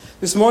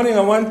This morning I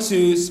want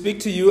to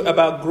speak to you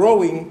about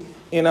growing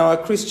in our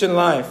Christian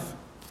life.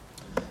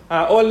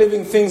 All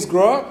living things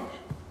grow,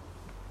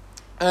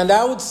 and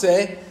I would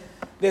say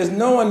there's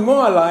no one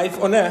more alive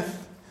on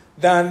earth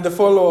than the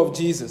follower of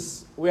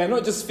Jesus. We are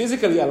not just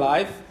physically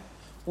alive,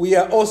 we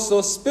are also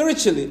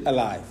spiritually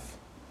alive.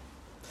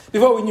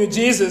 Before we knew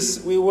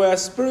Jesus, we were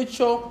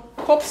spiritual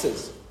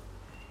corpses.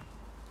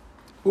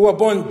 We were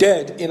born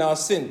dead in our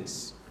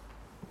sins.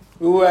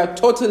 We were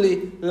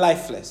totally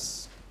lifeless.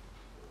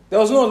 There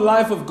was no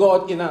life of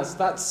God in us.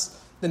 That's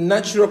the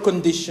natural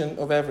condition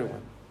of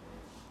everyone.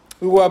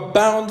 We were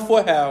bound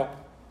for hell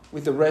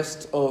with the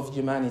rest of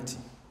humanity.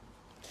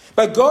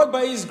 But God,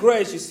 by His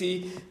grace, you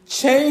see,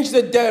 changed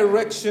the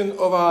direction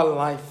of our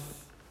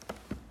life.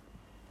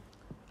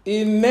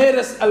 He made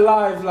us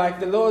alive like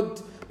the Lord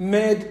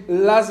made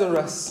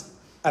Lazarus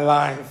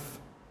alive.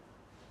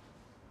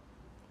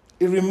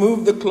 He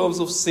removed the clothes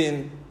of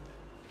sin.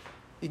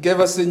 He gave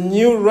us a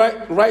new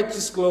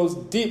righteous clothes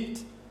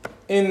dipped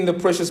in the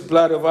precious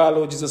blood of our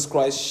Lord Jesus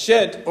Christ,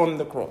 shed on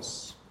the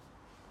cross.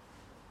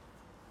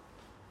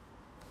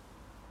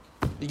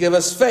 He gave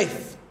us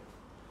faith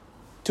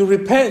to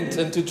repent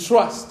and to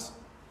trust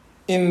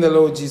in the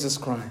Lord Jesus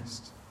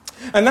Christ.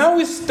 And now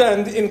we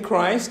stand in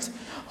Christ,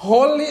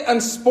 holy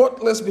and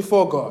spotless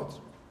before God,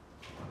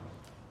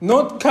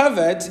 not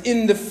covered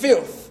in the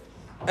filth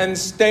and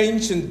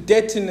stench and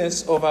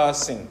dirtiness of our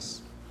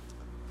sins.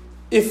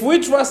 If we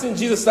trust in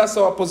Jesus, that's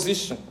our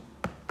position.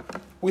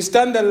 We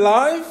stand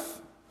alive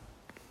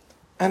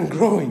and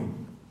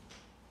growing,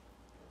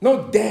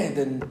 not dead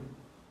and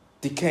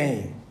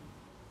decaying.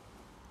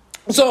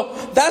 So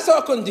that's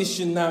our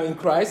condition now in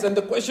Christ. And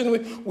the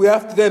question we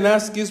have to then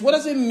ask is, what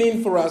does it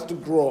mean for us to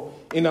grow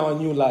in our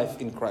new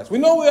life in Christ? We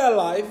know we are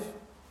alive.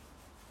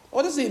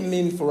 What does it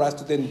mean for us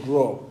to then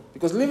grow?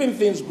 Because living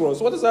things grow.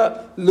 So what does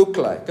that look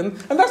like? And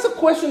that's a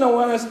question I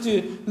want us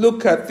to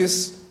look at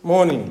this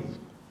morning.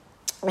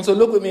 And so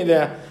look with me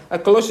there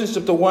at Colossians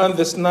chapter 1,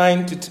 verse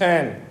 9 to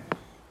 10.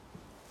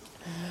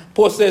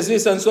 Paul says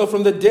this, and so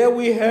from the day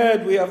we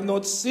heard, we have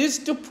not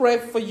ceased to pray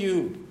for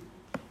you,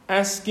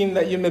 asking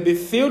that you may be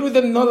filled with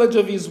the knowledge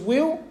of His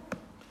will,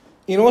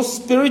 in all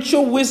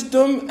spiritual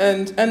wisdom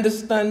and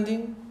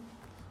understanding,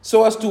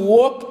 so as to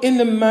walk in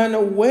the manner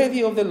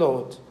worthy of the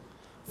Lord,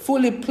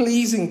 fully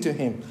pleasing to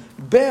Him,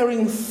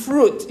 bearing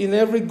fruit in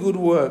every good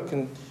work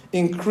and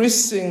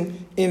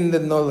increasing in the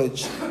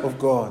knowledge of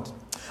God.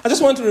 I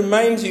just want to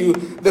remind you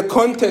the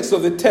context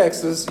of the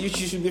text, as you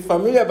should be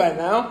familiar by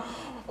now.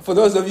 For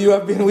those of you who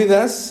have been with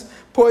us,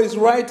 Paul is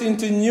writing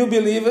to new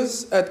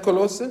believers at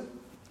Colossae.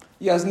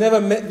 He has never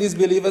met these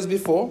believers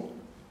before.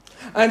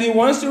 And he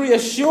wants to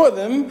reassure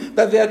them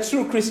that they are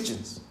true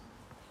Christians.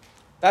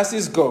 That's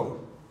his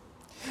goal.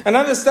 And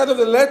at the start of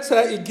the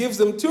letter, he gives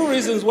them two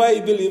reasons why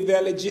he believes they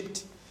are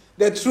legit.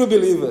 They're true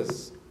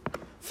believers.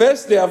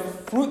 First, they have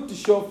fruit to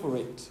show for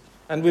it.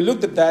 And we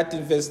looked at that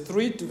in verse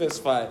 3 to verse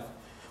 5.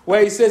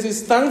 Where he says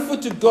he's thankful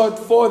to God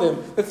for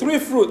them. The three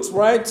fruits,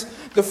 right?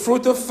 The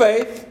fruit of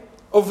faith,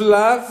 of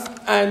love,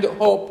 and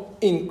hope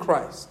in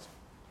Christ.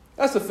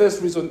 That's the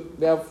first reason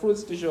they have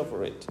fruits to show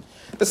for it.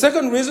 The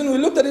second reason, we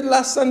looked at it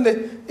last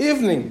Sunday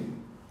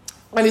evening.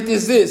 And it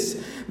is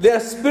this. Their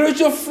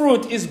spiritual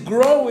fruit is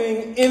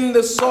growing in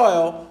the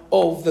soil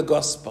of the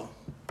gospel.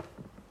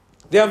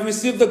 They have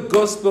received the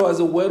gospel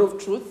as a word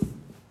of truth,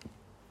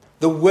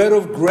 the word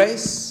of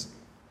grace.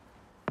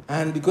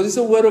 And because it's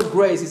a word of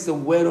grace, it's a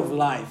word of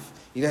life.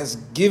 It has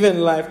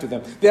given life to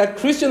them. Their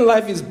Christian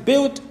life is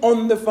built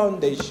on the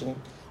foundation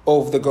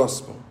of the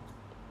gospel.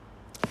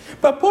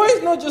 But Paul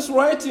is not just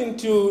writing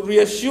to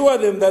reassure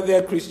them that they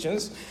are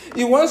Christians.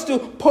 He wants to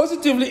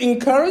positively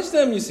encourage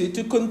them, you see,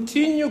 to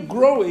continue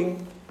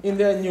growing in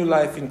their new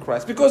life in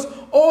Christ. Because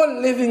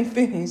all living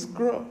things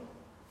grow.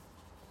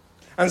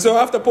 And so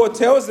after Paul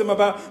tells them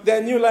about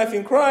their new life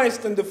in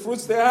Christ and the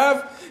fruits they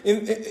have,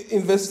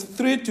 in verse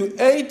 3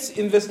 to 8,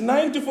 in verse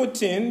 9 to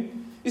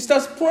 14, he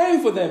starts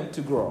praying for them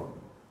to grow.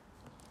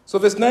 So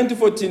verse 9 to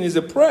 14 is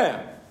a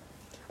prayer.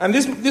 And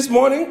this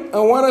morning, I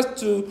want us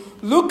to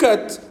look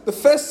at the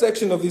first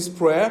section of this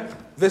prayer,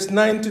 verse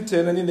 9 to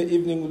 10, and in the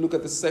evening we'll look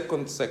at the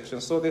second section.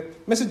 So the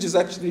message is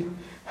actually,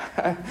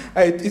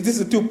 this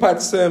is a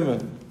two-part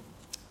sermon.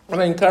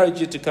 And I encourage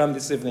you to come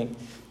this evening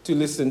to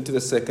listen to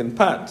the second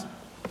part.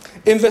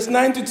 In verse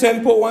 9 to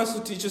 10, Paul wants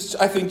to teach us,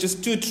 I think,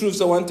 just two truths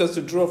I want us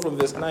to draw from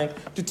verse 9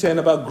 to 10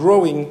 about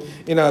growing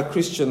in our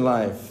Christian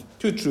life.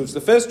 Two truths.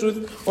 The first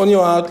truth on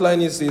your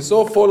outline is this.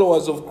 All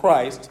followers of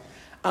Christ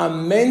are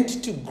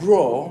meant to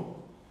grow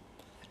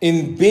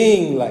in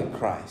being like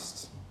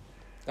Christ.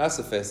 That's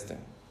the first thing.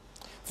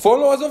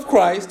 Followers of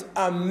Christ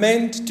are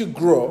meant to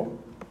grow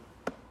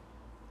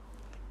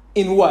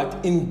in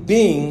what? In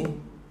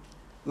being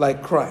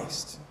like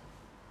Christ.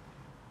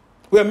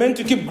 We are meant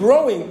to keep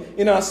growing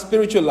in our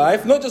spiritual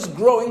life, not just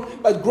growing,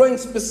 but growing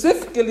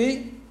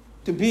specifically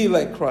to be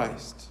like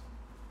Christ.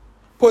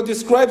 Paul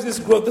describes this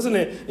growth, doesn't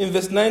he, in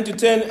verse 9 to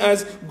 10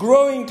 as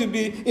growing to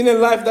be in a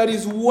life that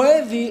is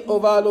worthy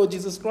of our Lord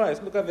Jesus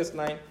Christ. Look at verse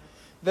 9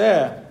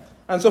 there.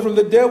 And so from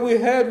the day we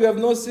heard, we have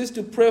not ceased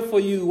to pray for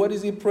you. What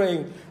is he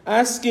praying?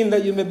 Asking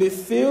that you may be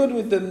filled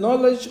with the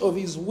knowledge of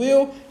his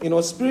will,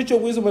 spiritual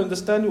wisdom and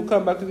understanding. We'll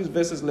come back to these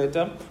verses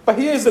later. But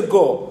here is the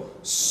goal.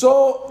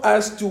 So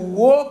as to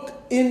walk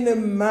in a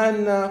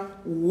manner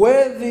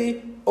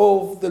worthy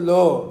of the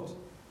Lord.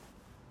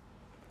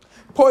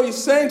 Paul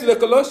is saying to the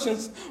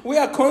Colossians, we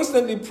are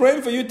constantly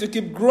praying for you to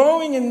keep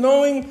growing in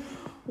knowing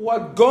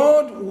what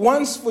God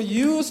wants for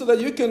you so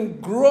that you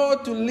can grow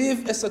to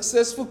live a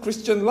successful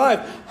Christian life.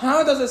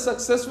 How does a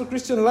successful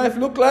Christian life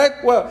look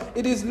like? Well,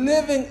 it is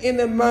living in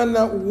a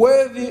manner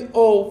worthy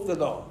of the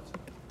Lord.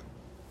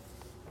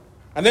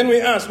 And then we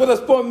ask, what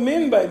does Paul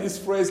mean by this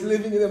phrase,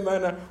 living in a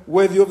manner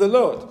worthy of the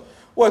Lord?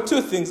 Well,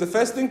 two things. The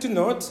first thing to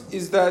note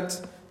is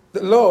that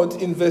the Lord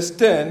in verse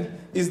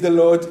 10 is the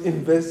Lord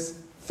in verse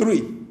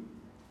 3.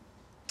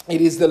 It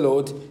is the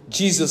Lord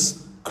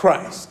Jesus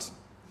Christ.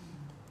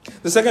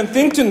 The second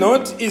thing to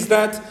note is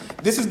that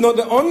this is not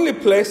the only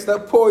place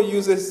that Paul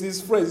uses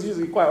this phrase,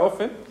 usually quite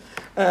often.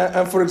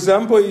 And for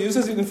example, he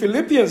uses it in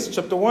Philippians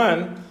chapter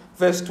 1,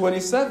 verse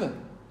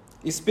 27.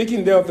 He's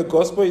speaking there of the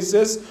gospel. He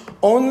says,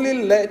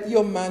 only let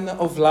your manner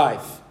of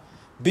life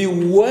be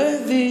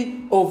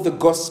worthy of the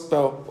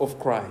gospel of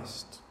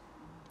Christ.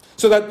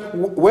 So that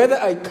whether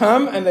I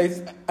come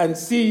and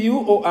see you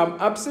or I'm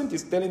absent,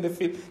 he's telling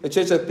the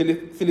church at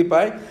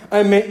Philippi,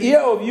 I may hear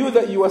of you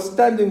that you are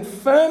standing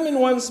firm in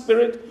one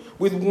spirit,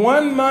 with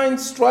one mind,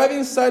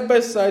 striving side by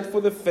side for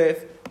the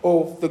faith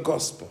of the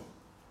gospel.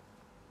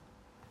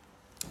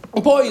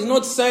 Paul is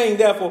not saying,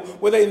 therefore,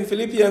 whether in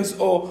Philippians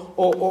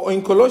or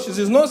in Colossians,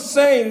 he's not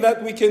saying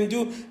that we can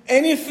do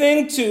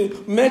anything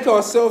to make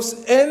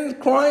ourselves end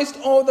Christ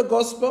or the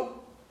gospel.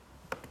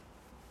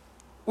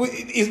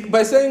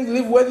 By saying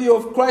live worthy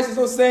of Christ, he's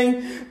not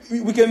saying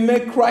we can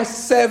make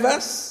Christ serve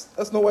us.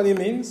 That's not what he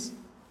means.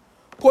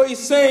 Paul is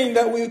saying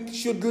that we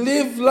should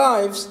live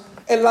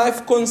a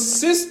life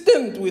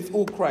consistent with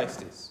who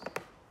Christ is.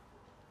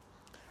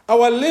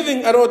 Our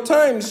living at all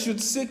times should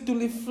seek to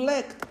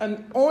reflect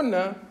and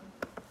honor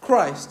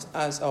Christ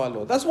as our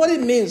Lord. That's what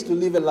it means to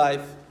live a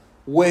life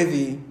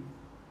worthy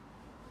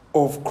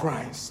of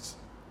Christ.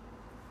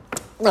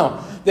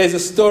 Now,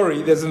 there's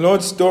an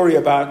old story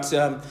about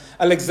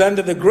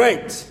Alexander the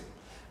Great,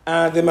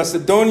 the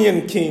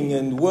Macedonian king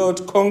and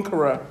world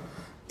conqueror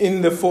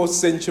in the 4th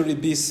century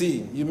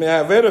BC. You may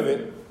have heard of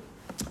it.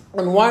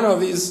 On one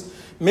of his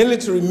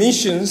military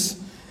missions,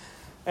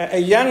 a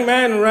young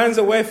man runs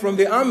away from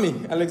the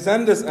army,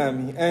 Alexander's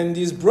army, and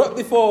is brought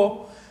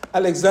before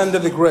Alexander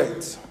the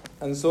Great.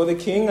 And so the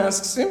king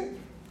asks him,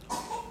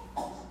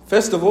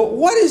 first of all,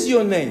 what is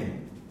your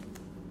name?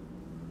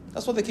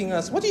 That's what the king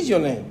asks. What is your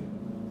name?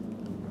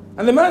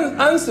 And the man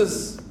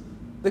answers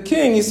the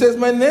king. He says,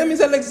 my name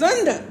is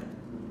Alexander.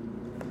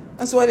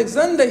 And so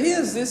Alexander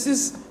hears this,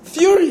 he's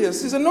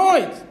furious, he's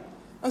annoyed.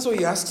 And so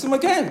he asks him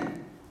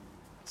again.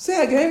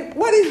 Say again,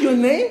 what is your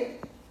name?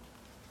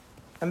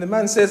 And the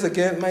man says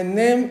again, my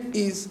name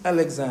is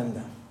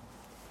Alexander.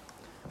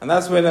 And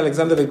that's when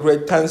Alexander the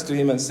Great turns to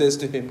him and says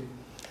to him,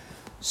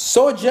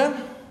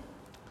 soldier,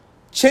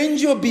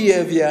 change your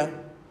behavior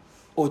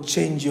or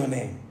change your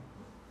name.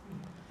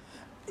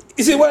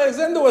 You see, what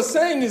Alexander was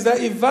saying is that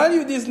he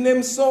valued his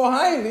name so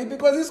highly,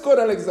 because he's called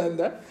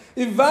Alexander,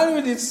 he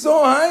valued it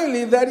so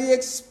highly that he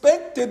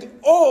expected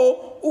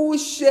all who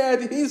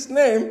shared his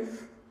name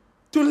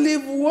to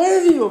live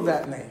worthy of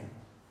that name,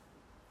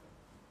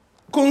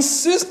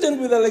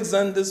 consistent with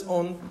Alexander's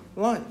own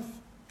life.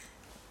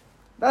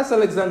 That's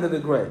Alexander the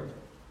Great.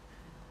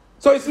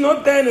 So it's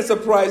not then a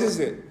surprise, is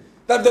it,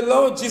 that the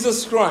Lord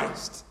Jesus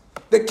Christ,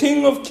 the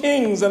King of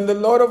Kings and the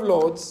Lord of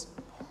Lords,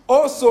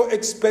 also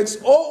expects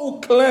all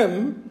who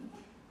claim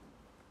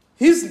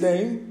his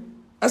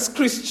name as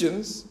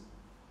Christians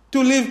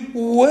to live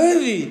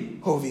worthy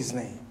of his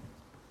name.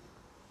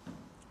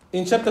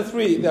 In chapter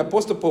 3, the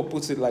Apostle Paul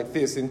puts it like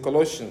this in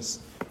Colossians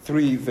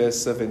 3,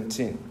 verse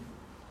 17.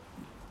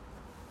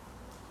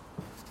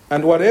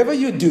 And whatever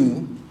you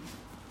do,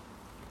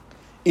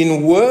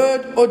 in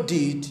word or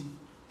deed,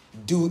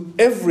 do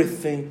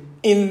everything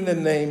in the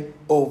name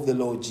of the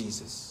Lord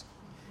Jesus,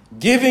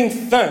 giving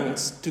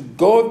thanks to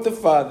God the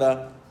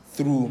Father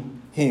through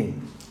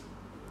him.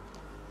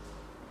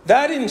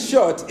 That, in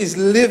short, is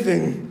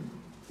living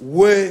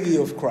worthy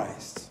of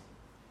Christ.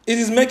 It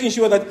is making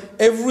sure that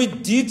every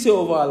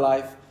detail of our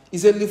life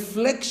is a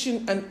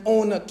reflection and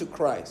honor to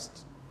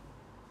Christ.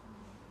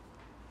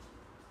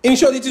 In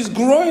short, it is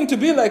growing to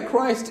be like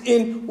Christ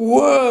in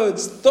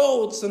words,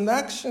 thoughts, and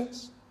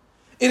actions.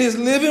 It is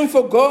living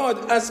for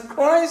God as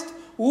Christ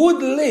would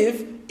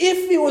live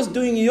if he was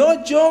doing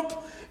your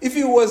job, if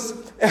he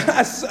was,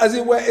 as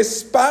it were, a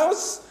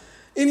spouse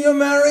in your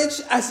marriage,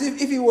 as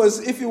if he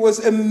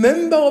was a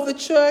member of the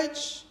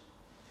church,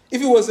 if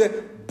he was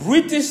a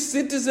British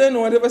citizen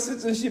or whatever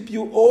citizenship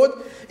you owed.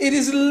 It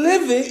is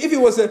living, if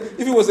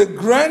he was a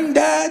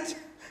granddad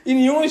in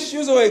your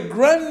shoes or a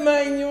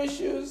grandma in your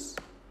shoes.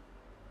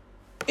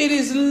 It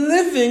is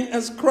living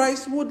as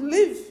Christ would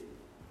live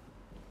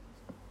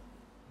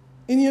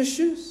in your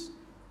shoes.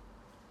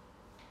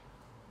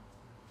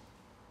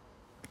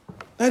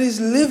 that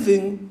is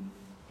living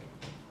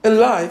a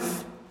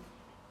life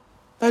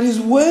that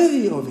is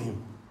worthy of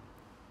him.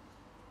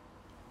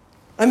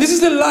 And this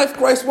is the life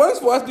Christ wants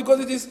for us because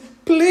it is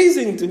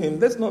pleasing to him.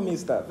 Let's not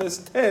miss that. Verse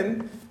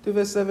 10 to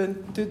verse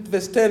 7 to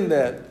verse 10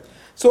 there.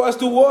 So as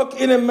to walk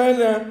in a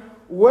manner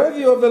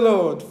worthy of the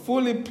Lord,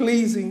 fully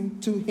pleasing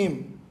to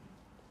him.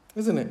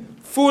 Isn't it?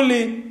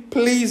 Fully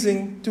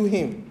pleasing to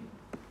him.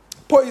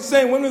 Paul is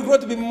saying when we grow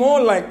to be more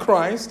like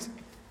Christ,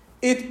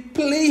 it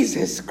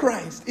pleases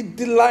Christ. It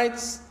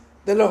delights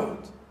the Lord.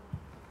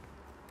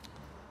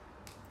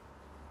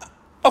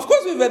 Of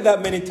course we've read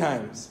that many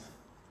times.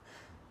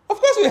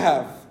 Of course we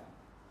have.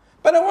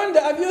 But I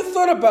wonder, have you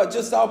thought about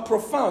just how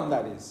profound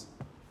that is?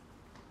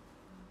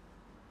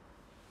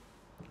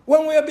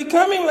 When we are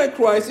becoming like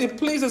Christ, it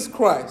pleases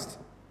Christ.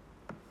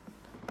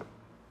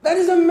 That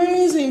is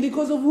amazing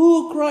because of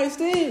who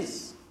Christ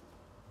is.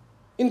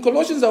 In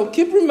Colossians, I'll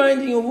keep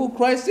reminding you of who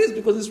Christ is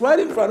because it's right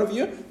in front of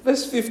you.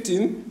 Verse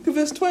 15 to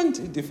verse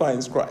 20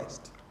 defines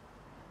Christ.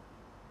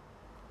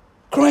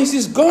 Christ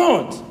is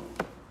God.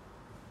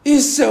 He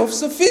is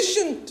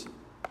self-sufficient.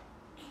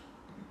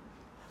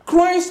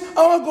 Christ,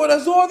 our God,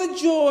 has all the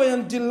joy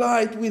and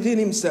delight within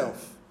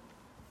himself.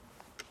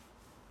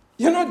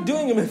 You're not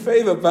doing him a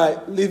favor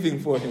by living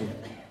for him.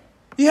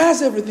 He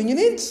has everything he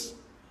needs.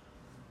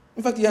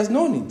 In fact, he has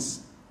no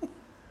needs.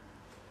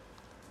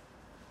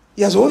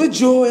 He has all the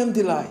joy and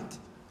delight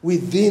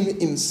within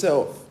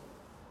himself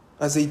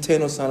as the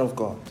eternal Son of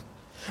God.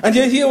 And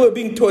yet here we're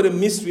being taught a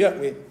mystery,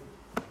 aren't we?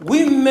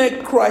 We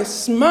make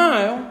Christ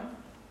smile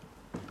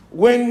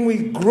when we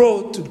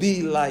grow to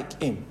be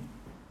like him.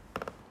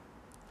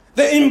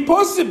 The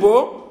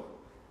impossible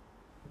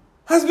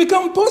has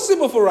become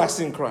possible for us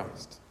in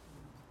Christ.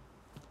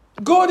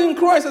 God in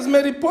Christ has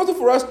made it possible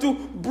for us to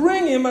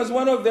bring him, as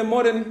one of the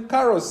modern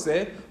carols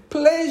say,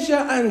 pleasure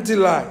and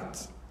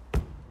delight.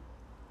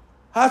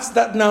 Hearts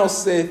that now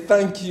say,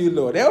 thank you,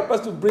 Lord. Help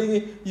us to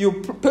bring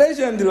you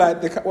pleasure and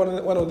delight,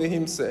 one of the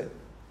hymns say.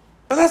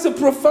 And that's a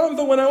profound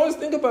thought when I always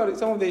think about it.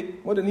 Some of the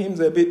modern hymns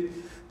are a bit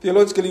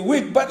theologically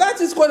weak, but that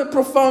is quite a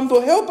profound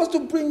thought. Help us to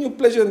bring you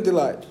pleasure and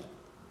delight.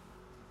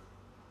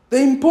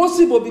 The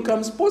impossible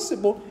becomes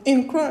possible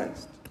in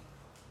Christ.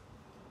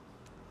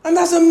 And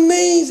that's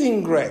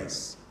amazing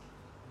grace.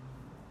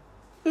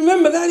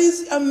 Remember, that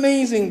is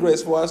amazing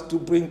grace for us to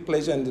bring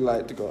pleasure and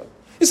delight to God.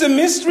 It's a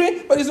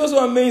mystery, but it's also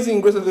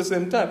amazing grace at the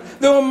same time.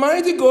 The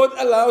Almighty God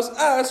allows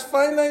us,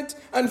 finite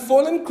and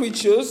fallen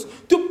creatures,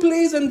 to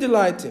please and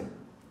delight him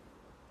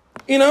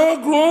in our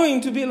growing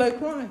to be like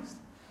Christ.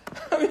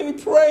 I mean,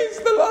 praise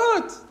the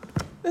Lord.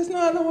 There's no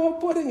other way of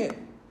putting it.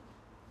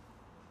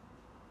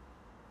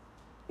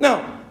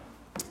 Now,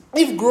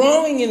 if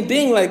growing in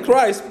being like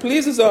Christ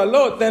pleases our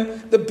Lord,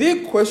 then the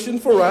big question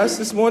for us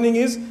this morning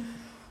is,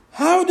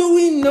 how do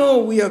we know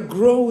we are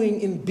growing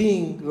in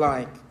being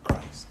like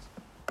Christ?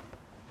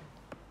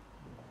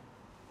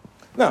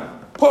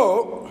 Now,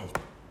 Paul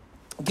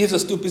gives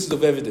us two pieces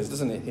of evidence,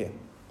 doesn't it, here?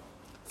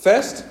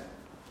 First,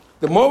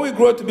 the more we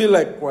grow to be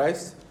like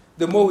Christ,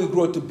 the more we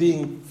grow to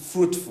being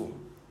fruitful.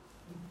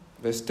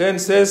 Verse 10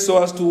 says,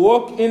 so as to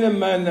walk in a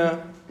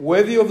manner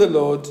worthy of the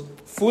Lord,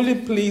 fully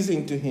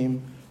pleasing to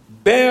him,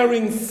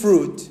 bearing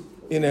fruit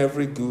in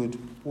every good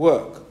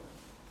work.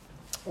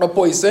 What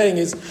Paul is saying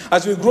is,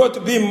 as we grow to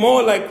be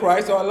more like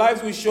Christ, our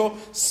lives will show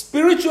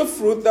spiritual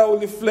fruit that will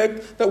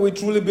reflect that we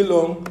truly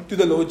belong to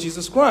the Lord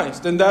Jesus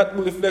Christ. And that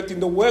will reflect in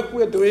the work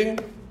we're doing,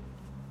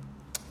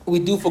 we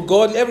do for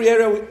God. In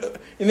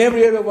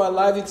every area of our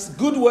life, it's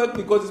good work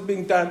because it's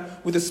being done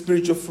with the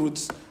spiritual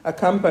fruits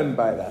accompanied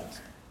by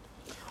that.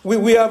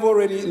 We have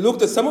already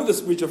looked at some of the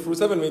spiritual fruits,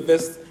 haven't we?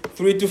 Verse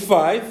 3 to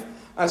 5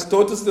 has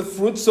taught us the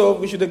fruits of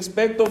we should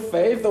expect of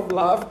faith, of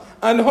love,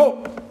 and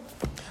hope.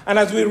 And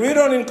as we read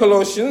on in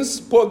Colossians,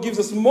 Paul gives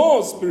us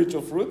more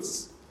spiritual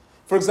fruits.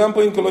 For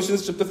example, in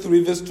Colossians chapter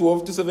 3, verse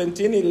 12 to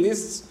 17, he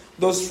lists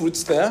those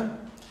fruits there.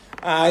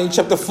 In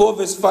chapter 4,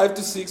 verse 5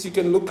 to 6, you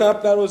can look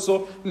up that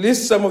also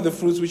lists some of the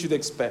fruits we should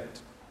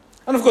expect.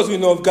 And of course, we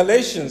know of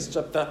Galatians,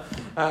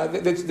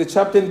 the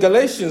chapter in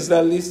Galatians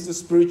that lists the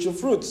spiritual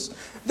fruits.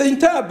 The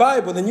entire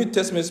Bible, the New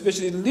Testament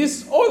especially,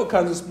 lists all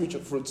kinds of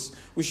spiritual fruits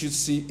we should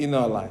see in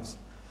our lives.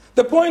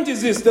 The point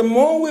is this, the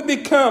more we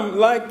become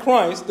like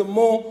Christ, the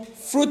more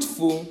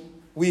fruitful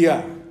we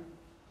are.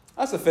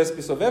 That's the first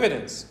piece of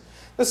evidence.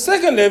 The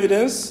second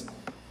evidence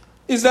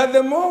is that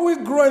the more we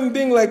grow in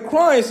being like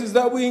Christ, is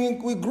that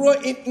we grow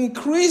in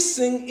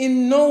increasing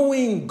in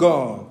knowing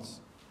God.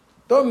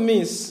 Don't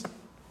miss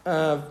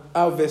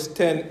how verse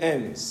 10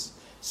 ends.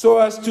 So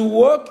as to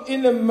walk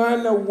in a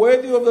manner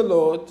worthy of the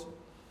Lord,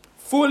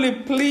 fully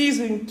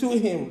pleasing to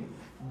him,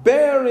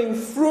 bearing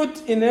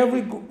fruit in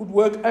every good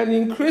work, and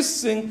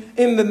increasing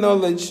in the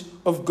knowledge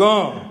of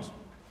God.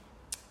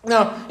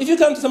 Now, if you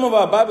come to some of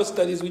our Bible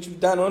studies, which we've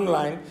done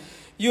online,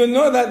 you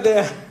know that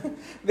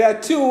there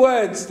are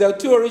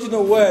two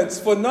original words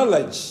for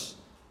knowledge,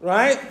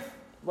 right?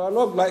 Well, our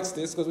Lord likes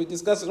this because we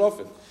discuss it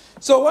often.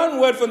 So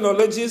one word for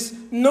knowledge is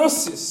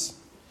gnosis,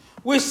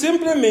 which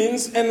simply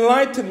means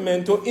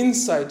enlightenment or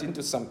insight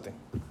into something.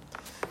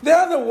 The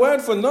other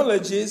word for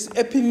knowledge is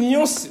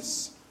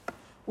epignosis,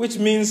 which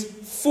means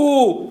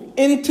full,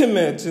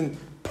 intimate, and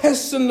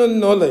personal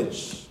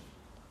knowledge.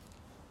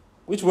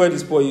 Which word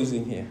is Paul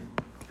using here?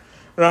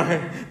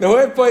 Right. The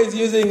word Paul is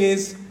using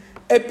is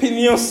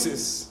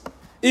epignosis.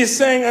 He's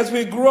saying as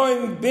we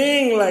grow in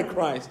being like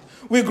Christ,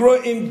 we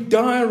grow in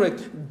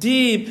direct,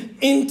 deep,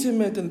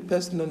 intimate, and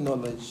personal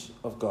knowledge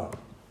of God.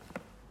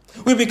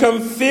 We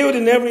become filled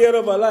in every area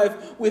of our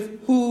life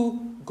with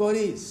who God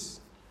is.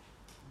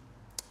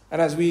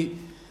 And as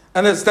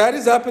that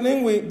is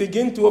happening, we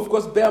begin to, of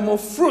course, bear more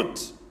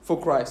fruit for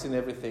Christ in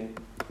everything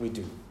we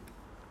do.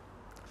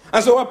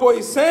 And so what Paul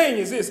is saying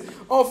is this: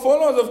 all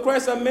followers of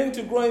Christ are meant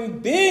to grow in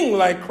being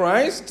like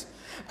Christ,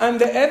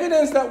 and the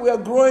evidence that we are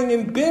growing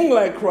in being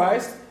like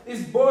Christ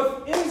is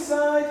both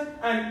inside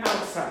and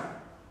outside,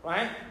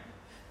 right?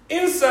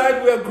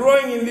 Inside, we are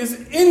growing in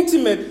this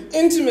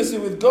intimacy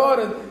with God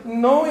and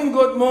knowing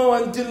God more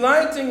and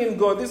delighting in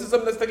God. This is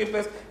something that's taking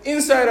place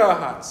inside our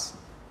hearts.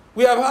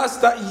 We have hearts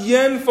that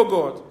yearn for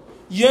God,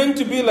 yearn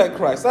to be like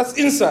Christ. That's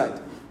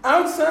inside.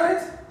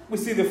 Outside, we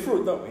see the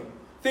fruit, don't we?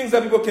 Things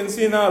that people can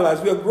see in our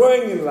lives. We are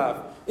growing in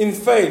love, in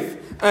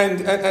faith,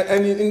 and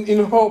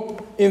in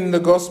hope in the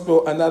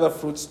gospel and other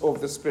fruits of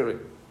the Spirit,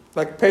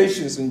 like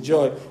patience and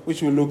joy,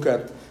 which we'll look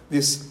at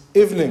this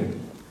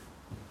evening.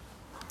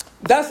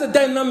 That's the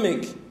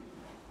dynamic,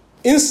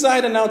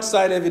 inside and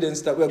outside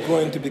evidence that we're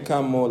growing to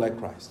become more like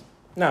Christ.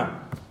 Now,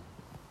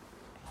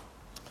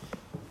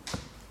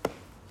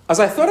 as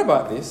I thought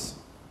about this,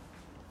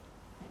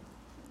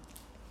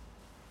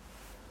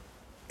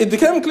 it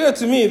became clear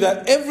to me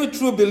that every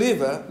true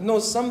believer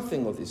knows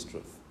something of this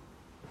truth.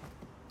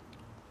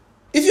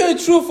 If you're a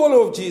true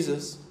follower of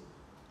Jesus,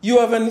 you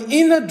have an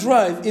inner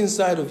drive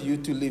inside of you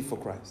to live for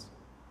Christ.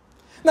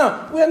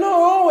 Now, we are not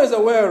always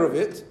aware of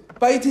it,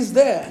 but it is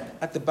there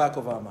at the back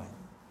of our mind.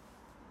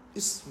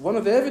 It's one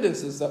of the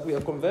evidences that we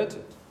are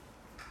converted.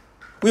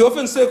 We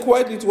often say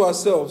quietly to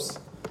ourselves,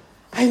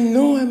 I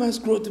know I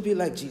must grow to be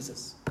like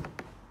Jesus.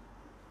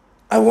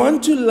 I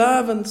want to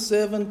love and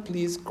serve and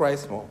please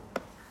Christ more.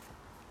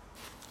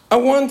 I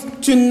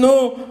want to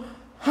know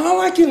how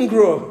I can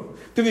grow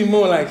to be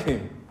more like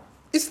him.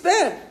 It's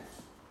there.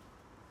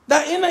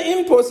 That inner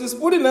impulse is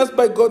put in us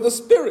by God the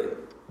Spirit.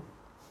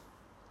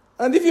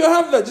 And if you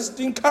have that, just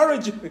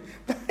encourage you.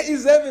 That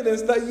is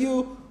evidence that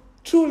you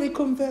truly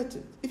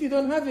converted. If you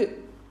don't have it,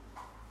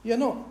 you're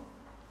not.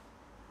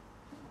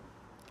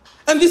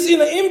 And this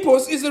inner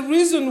impulse is the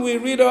reason we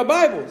read our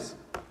Bibles.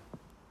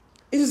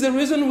 It is the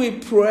reason we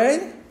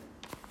pray.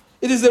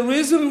 It is the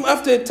reason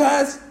after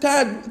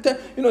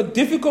a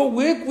difficult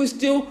week, we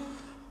still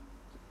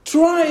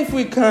try, if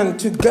we can,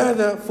 to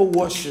gather for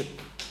worship.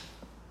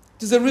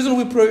 It is the reason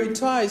we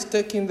prioritize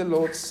taking the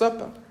Lord's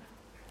Supper.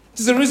 It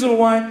is the reason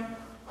why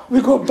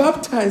we got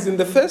baptized in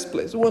the first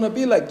place. We want to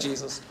be like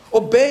Jesus,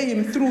 obey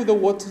him through the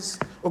waters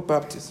of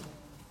baptism.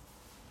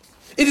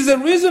 It is a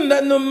reason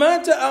that no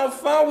matter how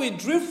far we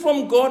drift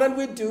from God, and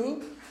we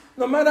do,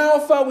 no matter how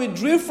far we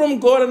drift from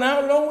God and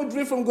how long we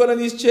drift from God and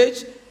his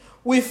church,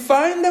 we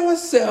find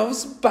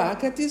ourselves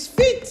back at his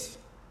feet,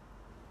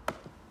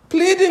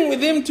 pleading with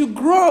him to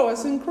grow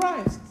us in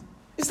Christ.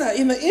 It's that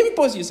inner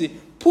impulse, you see,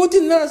 put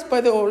in us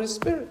by the Holy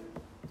Spirit.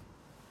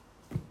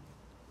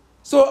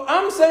 So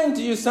I'm saying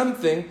to you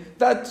something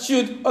that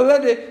should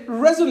already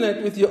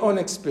resonate with your own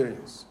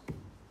experience.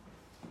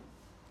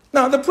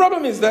 Now, the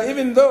problem is that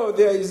even though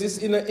there is this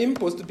inner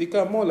impulse to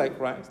become more like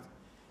Christ,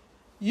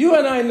 you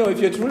and I know, if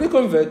you're truly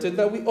converted,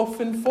 that we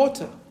often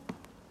falter.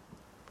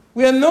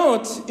 We are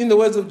not, in the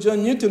words of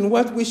John Newton,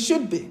 what we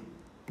should be.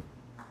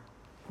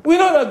 We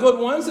know that God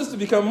wants us to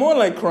become more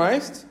like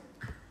Christ.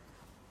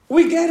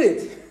 We get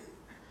it.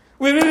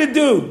 We really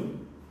do.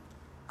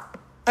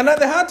 And at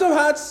the heart of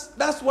hearts,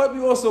 that's what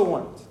we also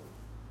want.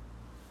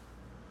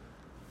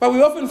 But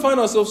we often find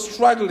ourselves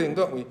struggling,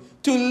 don't we,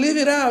 to live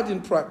it out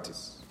in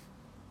practice.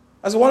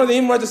 As one of the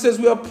hymn writers says,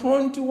 we are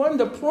prone to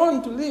wander,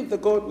 prone to leave the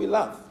God we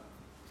love.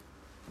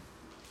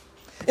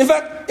 In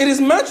fact, it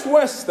is much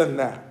worse than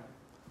that.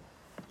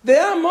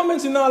 There are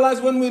moments in our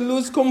lives when we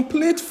lose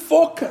complete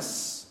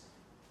focus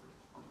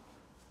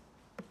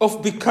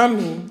of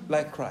becoming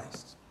like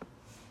Christ.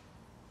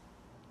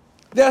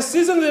 There are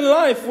seasons in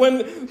life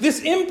when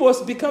this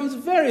impulse becomes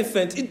very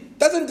faint. It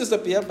doesn't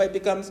disappear, but it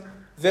becomes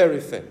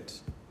very faint.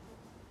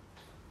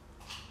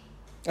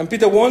 And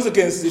Peter warns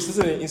against this,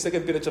 isn't it, in 2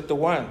 Peter chapter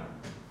 1.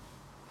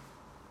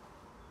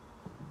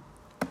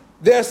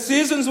 There are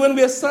seasons when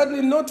we are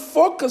suddenly not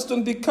focused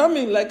on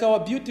becoming like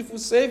our beautiful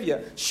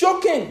Savior.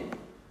 Shocking.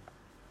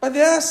 But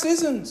there are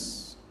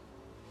seasons.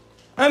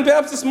 And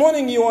perhaps this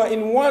morning you are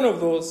in one of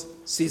those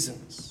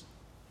seasons.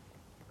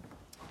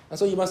 And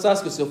so you must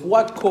ask yourself,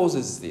 what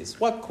causes this?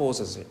 What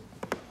causes it?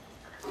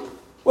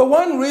 Well,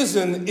 one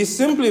reason is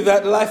simply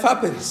that life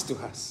happens to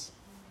us.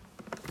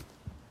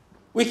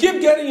 We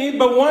keep getting hit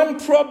by one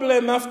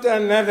problem after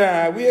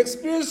another. We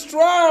experience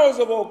trials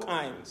of all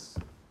kinds.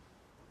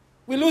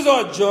 We lose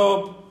our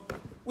job.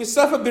 We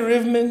suffer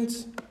bereavement.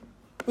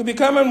 We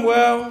become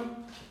unwell.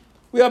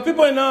 We have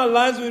people in our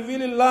lives we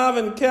really love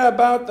and care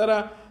about that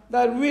are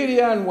that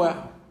really aren't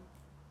well.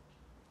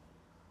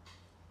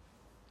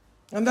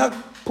 And that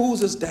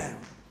pulls us down.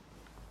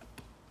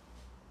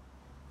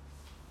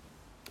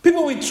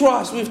 People we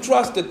trust, we've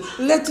trusted,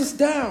 let us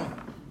down.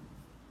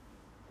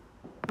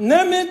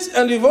 Name it,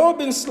 and we've all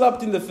been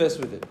slapped in the face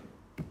with it.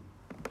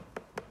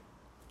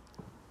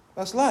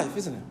 That's life,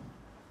 isn't it?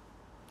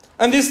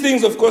 And these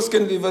things, of course,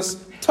 can leave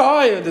us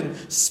tired and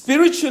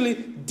spiritually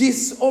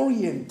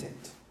disoriented.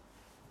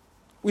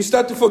 We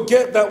start to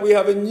forget that we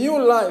have a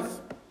new life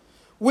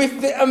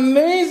with the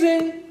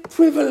amazing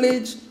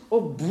privilege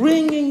of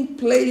bringing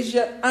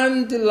pleasure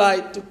and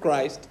delight to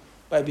Christ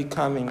by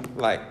becoming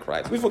like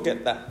Christ. We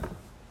forget that.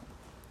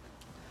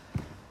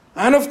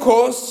 And of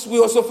course, we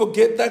also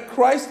forget that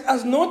Christ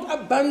has not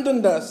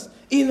abandoned us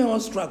in our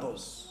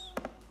struggles.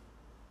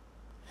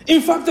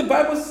 In fact, the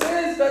Bible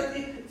says that,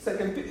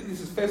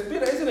 this is 1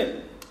 Peter, isn't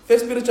it? 1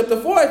 Peter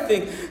chapter 4, I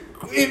think.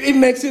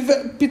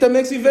 Peter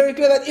makes it very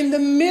clear that in the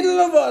middle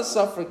of our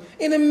suffering,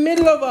 in the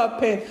middle of our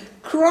pain,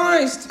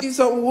 Christ is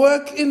at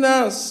work in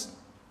us.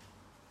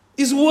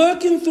 He's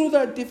working through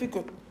that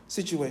difficult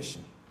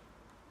situation.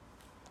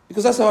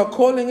 Because that's our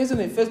calling, isn't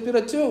it? 1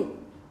 Peter 2.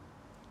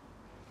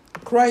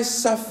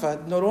 Christ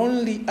suffered not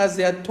only as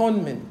the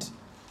atonement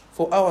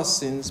for our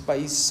sins, but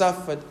he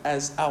suffered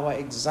as our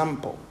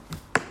example.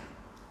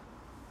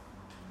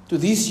 To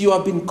this you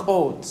have been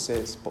called,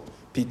 says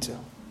Peter.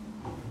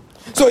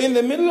 So in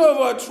the middle of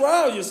our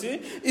trial, you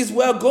see, is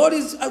where God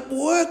is at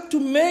work to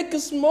make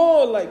us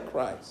more like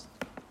Christ.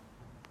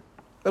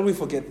 But we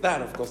forget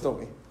that, of course, don't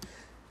we?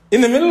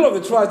 In the middle of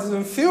the trial, it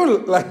doesn't feel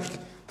like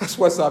that's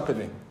what's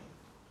happening.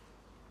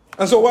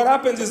 And so what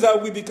happens is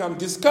that we become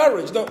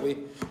discouraged, don't we?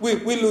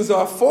 We lose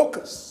our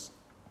focus.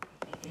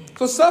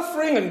 So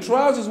suffering and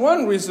trials is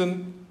one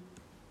reason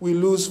we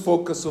lose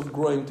focus of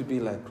growing to be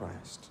like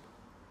Christ.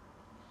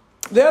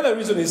 The other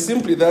reason is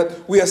simply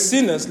that we are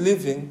sinners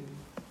living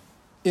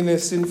in a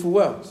sinful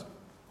world.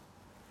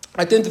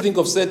 I tend to think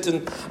of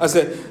Satan as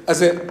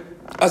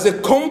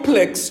a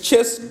complex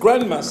chess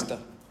grandmaster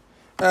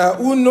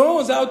who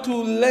knows how to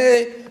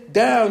lay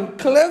down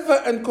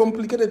clever and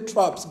complicated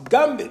traps,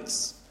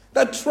 gambits,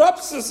 that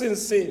traps us in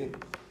sin,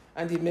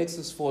 and he makes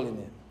us fall in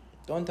him.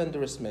 Don't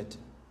underestimate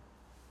him.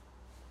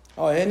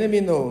 Our enemy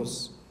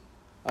knows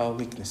our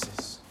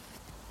weaknesses,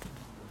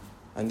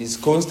 and he's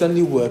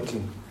constantly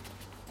working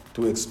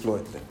to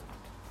exploit them.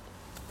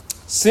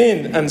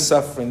 Sin and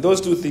suffering, those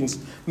two things,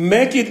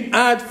 make it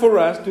hard for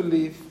us to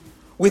live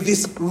with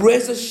this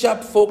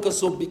razor-sharp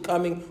focus of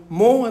becoming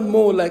more and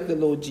more like the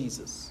Lord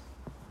Jesus.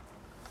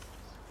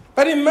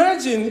 But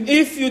imagine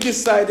if you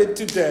decided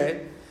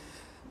today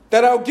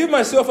that I'll give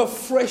myself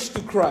afresh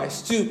to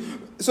Christ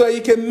so that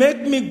he can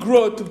make me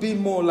grow to be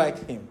more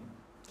like him.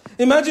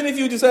 Imagine if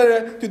you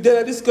decided today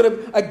that this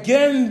could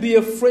again be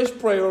a fresh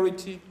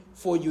priority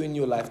for you in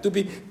your life, to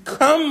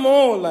become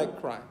more like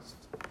Christ.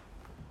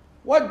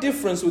 What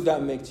difference would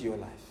that make to your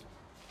life?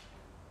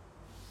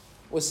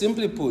 Well,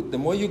 simply put, the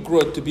more you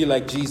grow to be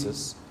like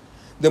Jesus,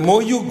 the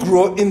more you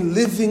grow in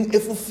living a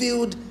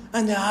fulfilled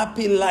and a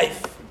happy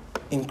life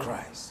in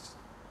Christ.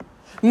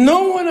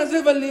 No one has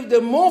ever lived a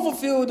more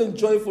fulfilled and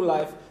joyful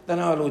life than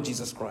our Lord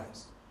Jesus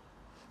Christ.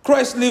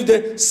 Christ lived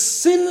a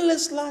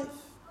sinless life.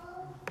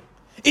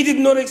 He did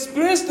not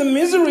experience the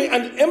misery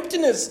and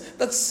emptiness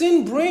that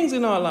sin brings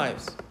in our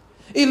lives.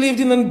 He lived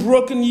in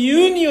unbroken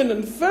union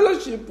and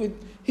fellowship with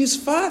his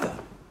Father.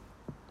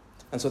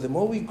 And so the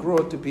more we grow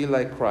to be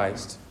like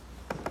Christ,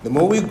 the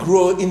more we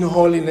grow in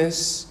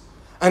holiness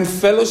and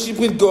fellowship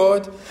with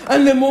God,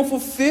 and the more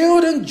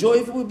fulfilled and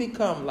joyful we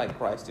become like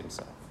Christ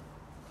himself.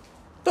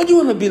 Don't you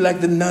want to be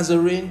like the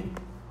Nazarene?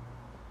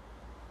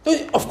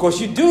 Of course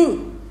you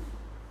do.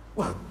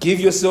 Well, give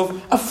yourself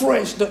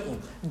afresh, don't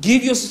you?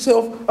 Give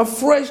yourself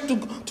afresh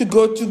to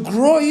God to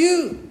grow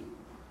you.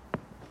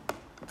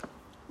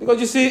 Because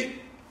you see,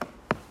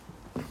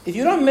 if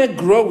you don't make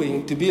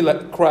growing to be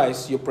like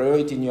Christ your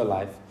priority in your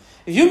life,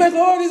 if you make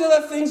all these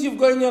other things you've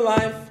got in your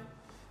life,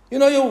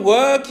 your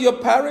work, your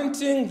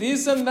parenting,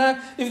 this and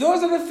that, if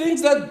those are the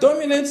things that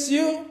dominates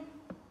you,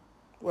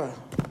 well,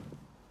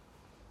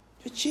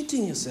 you're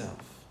cheating yourself.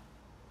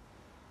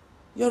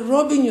 You're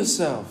robbing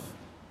yourself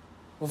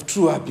of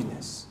true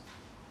happiness,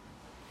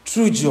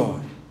 true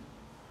joy.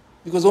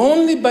 Because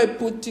only by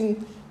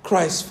putting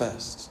Christ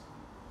first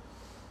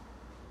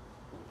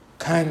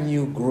can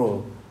you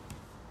grow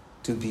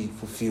to be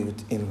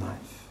fulfilled in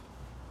life.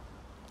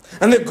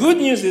 And the good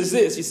news is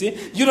this, you see,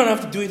 you don't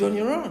have to do it on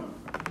your own.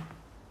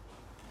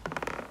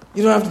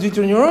 You don't have to do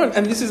it on your own.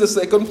 And this is the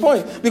second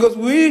point. Because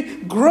we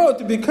grow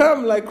to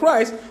become like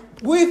Christ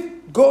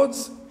with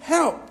God's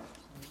help.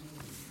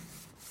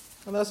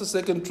 And that's the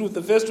second truth.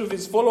 The first truth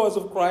is followers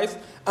of Christ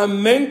are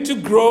meant to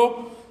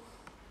grow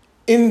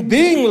in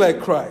being like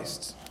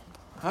Christ.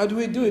 How do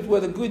we do it?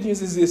 Well, the good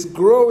news is this: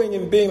 growing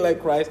in being like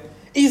Christ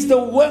is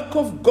the work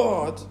of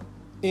God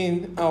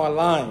in our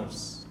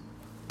lives.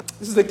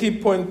 This is the key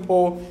point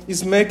Paul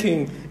is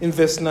making in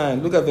verse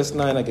 9. Look at verse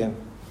 9 again.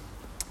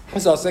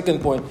 This is our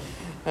second point.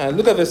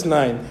 Look at verse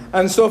 9.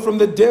 And so from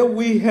the day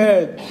we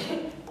heard,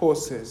 Paul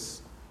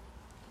says,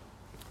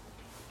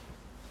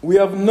 we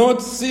have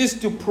not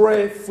ceased to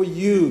pray for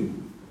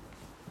you,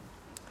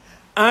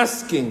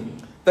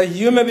 asking that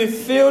you may be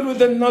filled with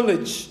the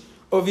knowledge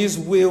of his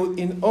will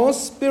in all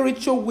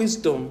spiritual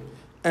wisdom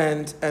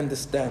and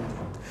understanding.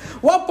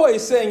 What Paul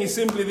is saying is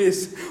simply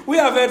this. We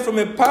have heard from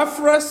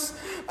Epaphras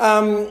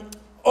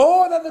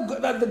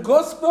that the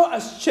gospel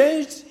has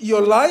changed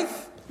your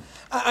life,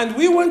 and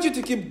we want you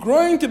to keep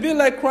growing to be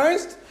like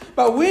Christ,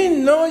 but we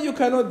know you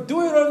cannot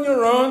do it on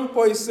your own.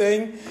 Paul is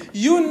saying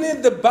you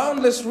need the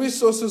boundless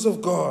resources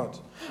of God.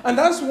 And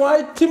that's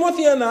why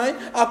Timothy and I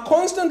are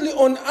constantly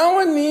on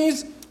our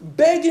knees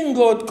begging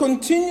God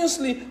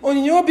continuously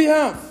on your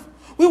behalf.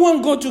 We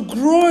want God to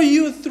grow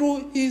you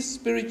through his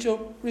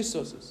spiritual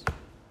resources.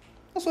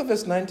 That's what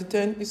verse 9 to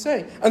 10 is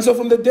saying. And so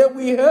from the day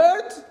we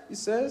heard, he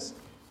says,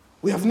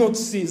 we have not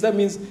ceased. That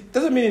means, it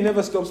doesn't mean he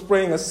never stops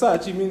praying as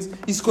such. It means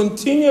he's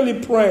continually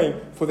praying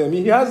for them.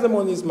 He has them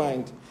on his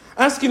mind.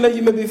 Asking that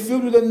you may be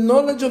filled with the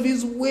knowledge of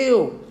his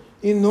will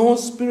in all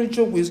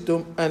spiritual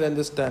wisdom and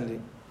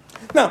understanding.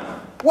 Now,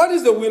 what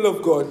is the will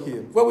of God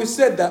here? Well, we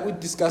said that. We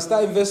discussed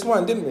that in verse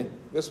 1, didn't we?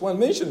 Verse 1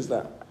 mentions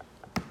that.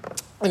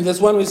 In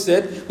verse 1 we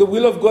said the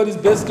will of God is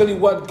basically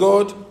what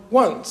God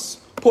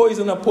wants. Paul is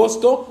an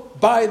apostle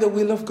by the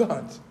will of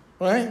God.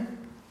 Right?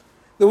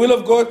 The will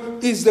of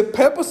God is the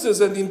purposes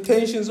and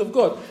intentions of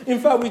God. In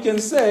fact, we can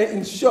say,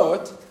 in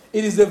short,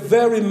 it is the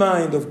very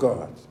mind of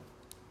God.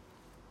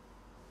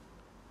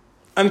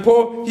 And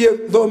Paul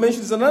here, though,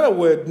 mentions another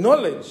word,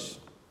 knowledge.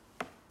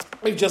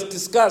 We've just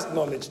discussed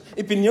knowledge,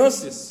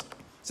 epignosis.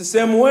 It's the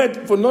same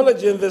word for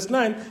knowledge in verse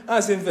 9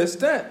 as in verse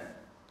 10.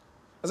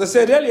 As I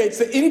said earlier, it's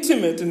the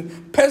intimate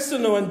and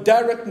personal and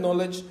direct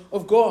knowledge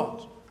of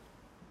God.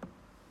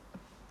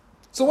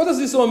 So what does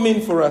this all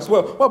mean for us?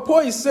 Well, what Paul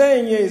is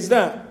saying here is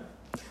that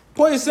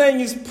Paul is saying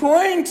he's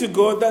praying to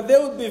God that they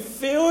will be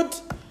filled,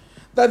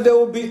 that they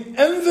will be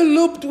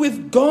enveloped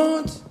with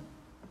God,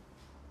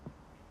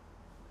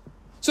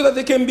 so that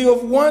they can be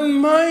of one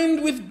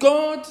mind with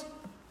God,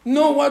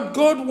 know what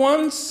God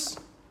wants.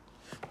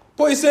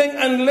 Paul is saying,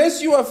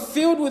 unless you are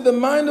filled with the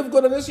mind of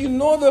God, unless you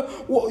know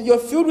you're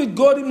filled with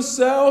God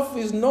himself,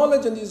 his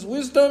knowledge and his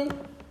wisdom,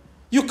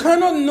 you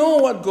cannot know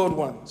what God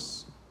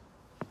wants.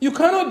 You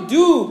cannot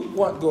do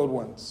what God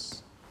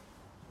wants.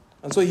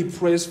 And so he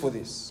prays for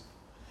this.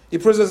 He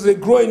prays as they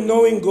grow in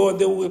knowing God,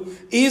 they will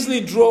easily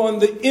draw on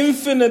the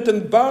infinite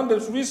and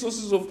boundless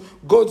resources of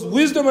God's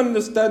wisdom and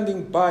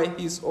understanding by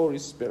his Holy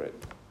Spirit.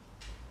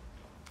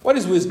 What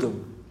is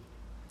wisdom?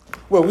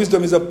 Well,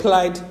 wisdom is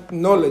applied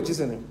knowledge,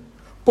 isn't it?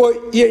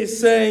 Paul here is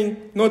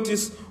saying,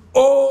 notice,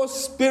 all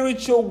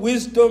spiritual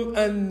wisdom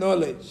and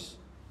knowledge.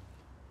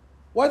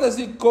 Why does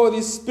he call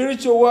this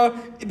spiritual word?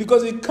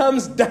 Because it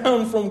comes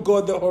down from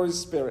God the Holy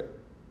Spirit.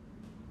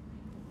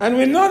 And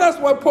we know that's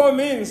what Paul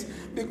means.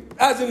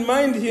 As in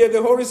mind here,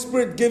 the Holy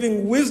Spirit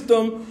giving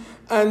wisdom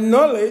and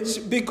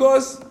knowledge,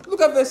 because,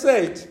 look at verse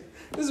 8.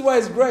 This is why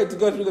it's great to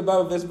go through the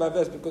Bible verse by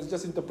verse, because it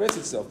just interprets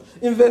itself.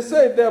 In verse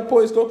 8, there Paul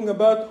is talking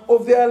about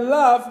of their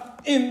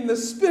love in the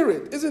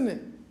Spirit, isn't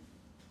it?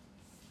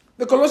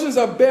 The Colossians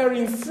are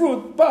bearing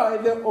fruit by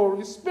the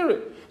Holy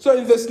Spirit. So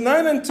in verse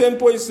 9 and 10,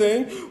 Paul is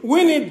saying,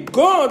 we need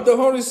God, the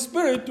Holy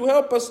Spirit, to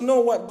help us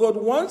know what God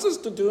wants us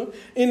to do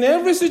in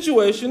every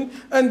situation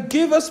and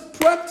give us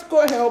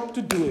practical help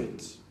to do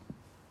it.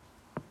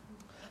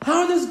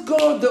 How does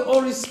God, the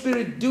Holy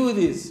Spirit, do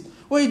this?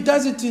 Well, he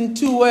does it in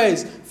two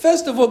ways.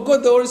 First of all,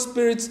 God, the Holy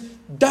Spirit,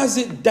 does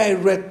it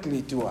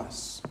directly to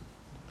us.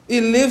 He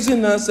lives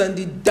in us and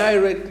he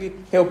directly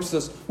helps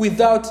us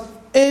without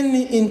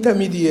any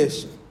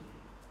intermediation.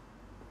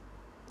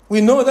 We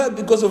know that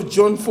because of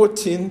John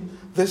 14,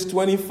 verse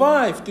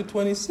 25 to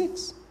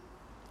 26.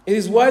 It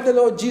is why the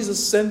Lord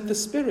Jesus sent the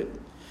Spirit.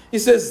 He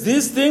says,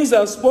 these things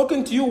I have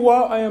spoken to you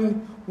while I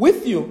am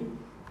with you.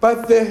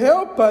 But the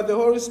Helper, the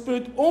Holy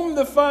Spirit, whom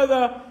the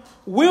Father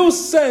will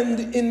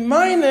send in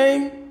my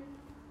name,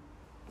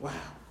 wow,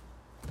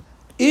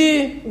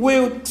 he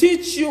will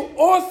teach you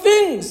all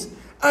things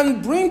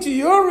and bring to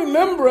your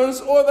remembrance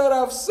all that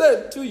I've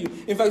said to you.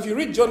 In fact, if you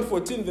read John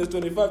 14, verse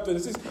 25,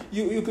 26,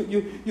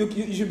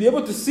 you should be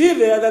able to see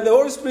there that the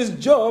Holy Spirit's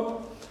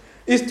job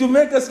is to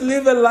make us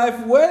live a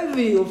life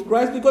worthy of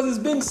Christ, because it's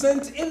being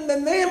sent in the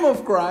name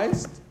of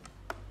Christ.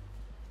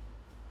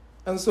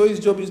 And so his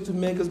job is to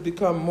make us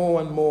become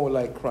more and more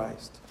like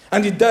Christ.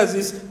 And he does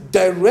this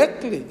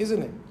directly,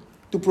 isn't it?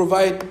 To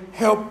provide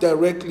help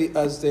directly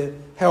as the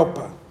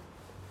helper.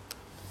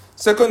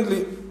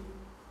 Secondly,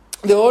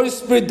 the Holy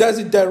Spirit does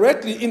it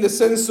directly in the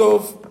sense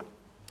of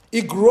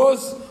it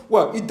grows,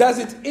 well, it does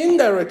it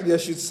indirectly, I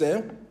should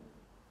say,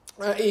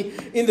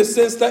 in the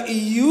sense that he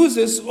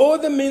uses all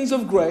the means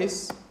of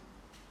grace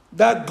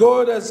that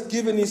God has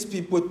given his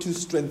people to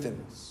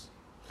strengthen us.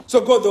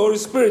 So God, the Holy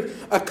Spirit,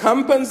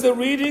 accompanies the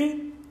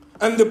reading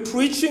and the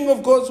preaching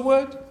of God's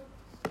word.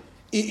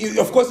 He,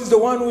 of course, is the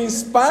one who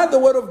inspired the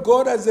word of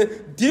God as a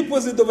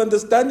deposit of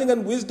understanding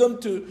and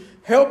wisdom to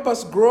help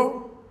us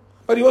grow.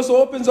 But he also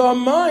opens our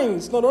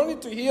minds, not only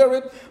to hear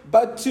it,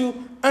 but to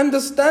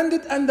understand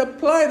it and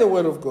apply the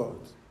word of God.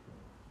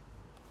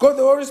 God,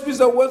 the Holy Spirit,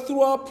 is at work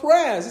through our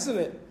prayers, isn't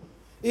it?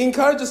 He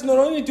encourages us not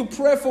only to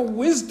pray for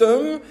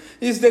wisdom,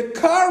 He's the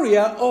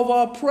carrier of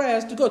our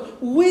prayers to God.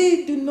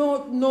 We do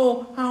not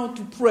know how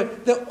to pray.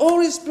 The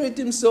Holy Spirit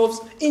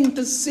Himself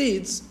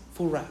intercedes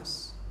for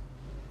us,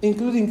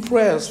 including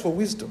prayers for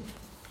wisdom.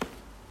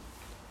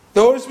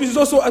 The Holy Spirit is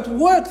also at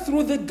work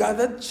through the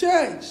gathered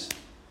church.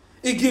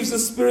 He gives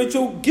us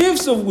spiritual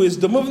gifts of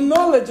wisdom, of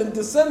knowledge and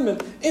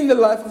discernment in the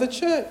life of the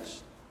church.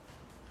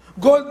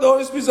 God, the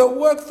Holy Spirit, is at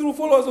work through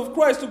followers of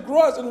Christ to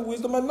grow us in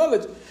wisdom and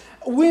knowledge.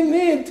 We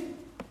need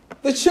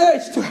the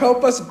church to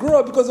help us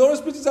grow because the Holy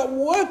Spirit is at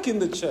work in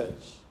the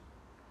church.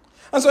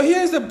 And so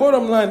here's the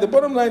bottom line. The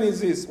bottom line is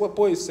this, what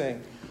Paul is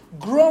saying.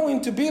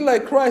 Growing to be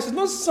like Christ is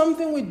not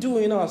something we do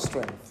in our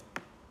strength.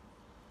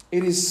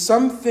 It is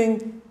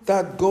something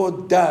that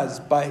God does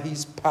by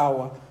His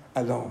power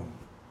alone.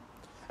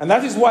 And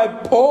that is why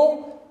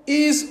Paul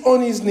is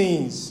on his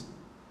knees.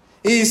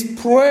 He is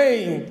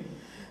praying.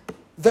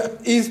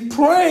 He's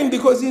praying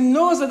because he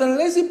knows that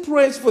unless he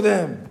prays for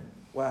them,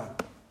 wow,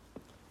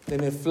 they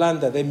may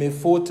flounder, they may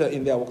falter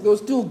in their work. They'll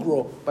still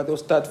grow, but they'll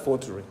start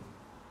faltering.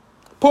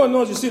 Paul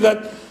knows, you see,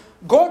 that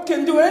God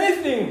can do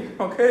anything,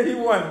 He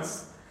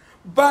wants.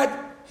 But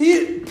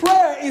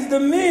prayer is the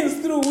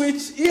means through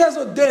which He has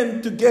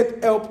ordained to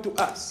get help to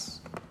us.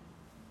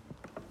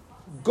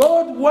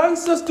 God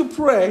wants us to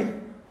pray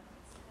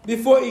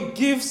before He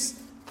gives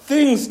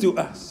things to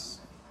us.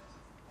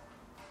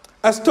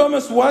 As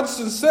Thomas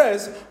Watson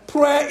says,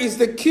 prayer is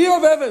the key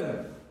of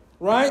heaven,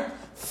 right?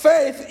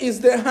 Faith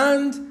is the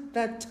hand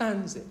that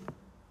turns it.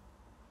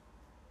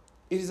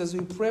 It is as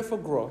we pray for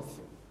growth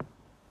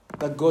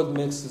that God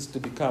makes us to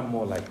become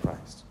more like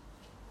Christ.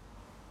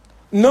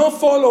 No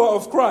follower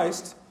of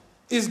Christ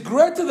is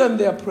greater than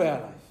their prayer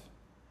life.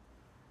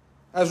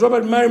 As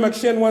Robert Murray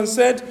McShane once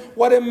said,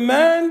 what a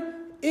man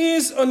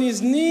is on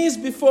his knees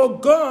before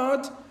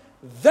God,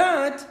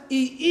 that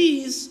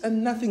he is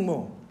and nothing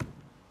more.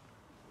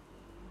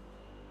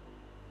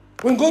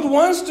 When God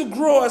wants to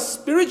grow us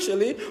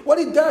spiritually, what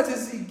He does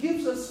is He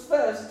gives us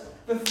first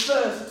the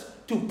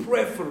thirst to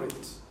pray for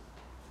it.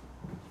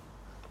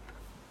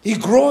 He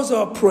grows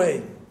our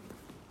praying.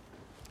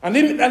 And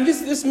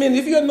this means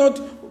if you're not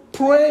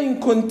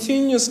praying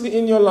continuously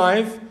in your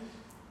life,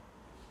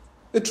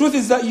 the truth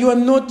is that you are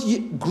not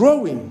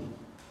growing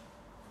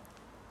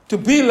to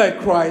be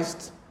like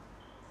Christ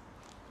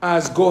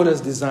as God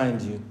has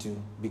designed you to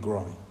be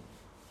growing.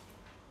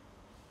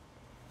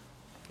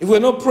 If we're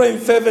not praying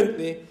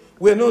fervently,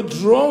 we're not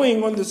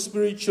drawing on the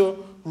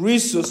spiritual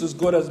resources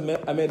God has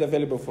made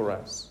available for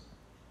us.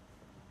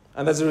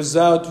 And as a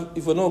result,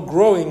 if we're not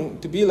growing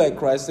to be like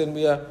Christ, then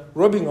we are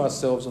robbing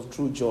ourselves of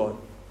true joy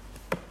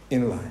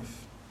in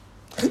life.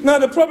 Now,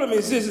 the problem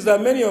is this, is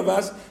that many of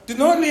us do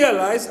not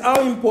realize how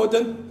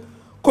important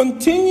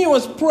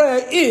continuous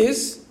prayer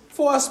is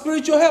for our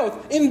spiritual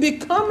health, in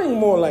becoming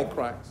more like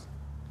Christ.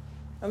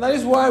 And that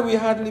is why we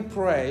hardly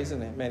pray,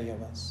 isn't it, many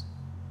of us?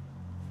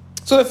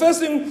 So the first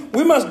thing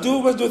we must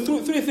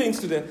do three things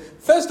today.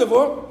 First of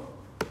all,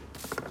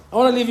 I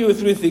want to leave you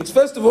with three things.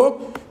 First of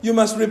all, you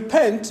must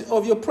repent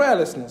of your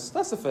prayerlessness.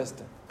 That's the first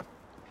thing.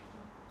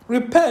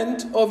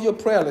 Repent of your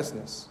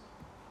prayerlessness.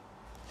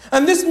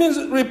 And this means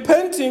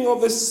repenting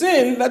of the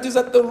sin that is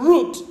at the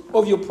root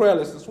of your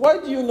prayerlessness. Why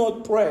do you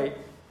not pray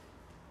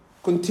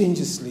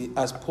continuously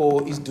as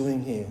Paul is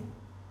doing here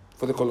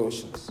for the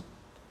Colossians?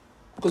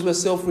 Because we're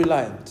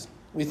self-reliant.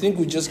 We think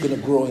we're just going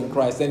to grow in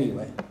Christ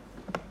anyway.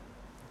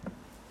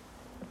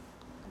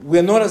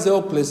 We're not as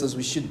helpless as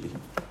we should be.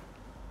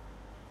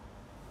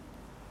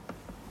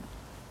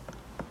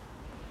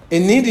 A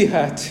needy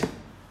heart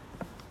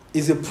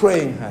is a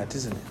praying heart,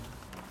 isn't it?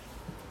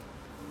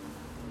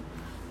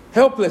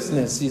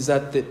 Helplessness is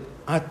at the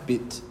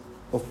heartbeat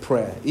of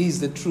prayer. It is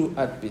the true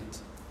heartbeat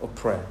of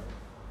prayer.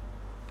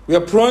 We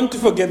are prone to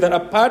forget that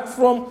apart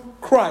from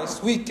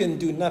Christ, we can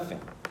do nothing.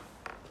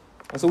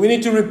 And so we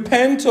need to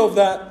repent of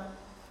that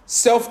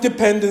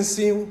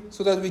self-dependency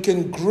so that we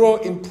can grow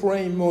in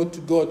praying more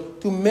to God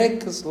to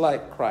make us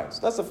like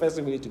Christ. That's the first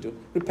thing we need to do,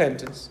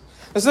 repentance.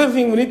 The second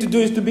thing we need to do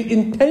is to be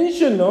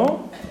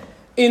intentional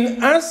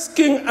in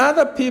asking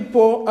other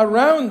people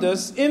around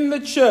us in the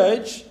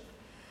church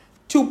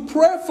to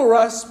pray for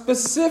us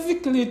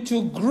specifically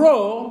to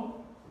grow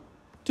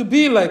to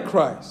be like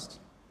Christ.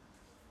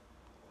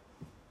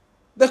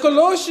 The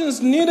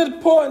Colossians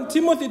needed Paul and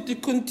Timothy to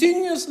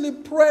continuously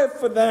pray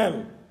for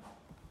them.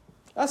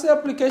 That's the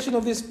application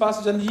of this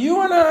passage. And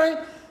you and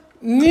I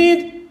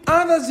need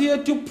others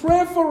here to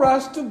pray for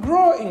us to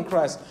grow in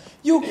Christ.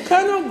 You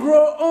cannot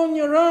grow on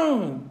your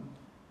own.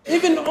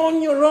 Even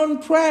on your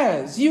own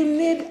prayers. You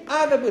need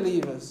other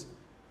believers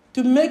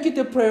to make it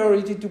a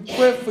priority to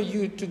pray for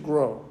you to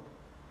grow.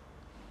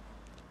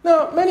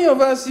 Now, many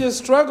of us here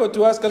struggle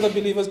to ask other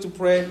believers to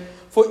pray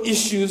for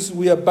issues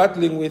we are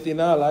battling with in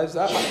our lives.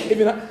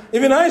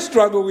 Even I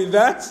struggle with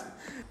that.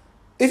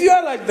 If you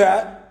are like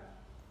that,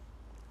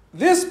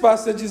 this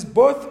passage is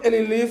both a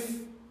relief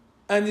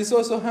and it's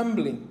also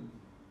humbling.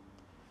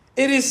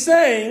 It is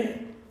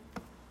saying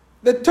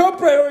the top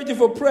priority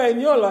for prayer in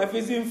your life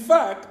is in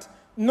fact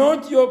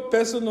not your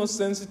personal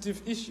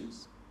sensitive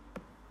issues.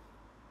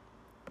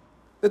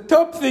 the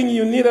top thing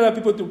you need other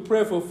people to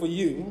pray for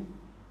you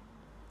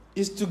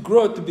is to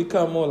grow to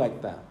become more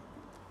like that,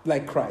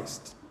 like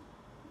Christ.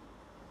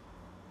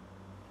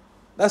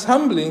 That's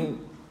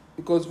humbling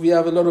because we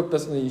have a lot of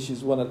personal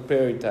issues we want to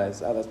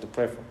prioritize others to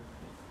pray for.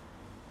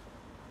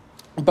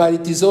 But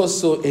it is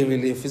also a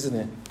relief, isn't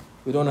it?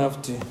 We don't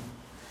have to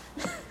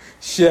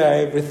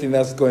share everything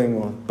that's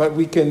going on. But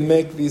we can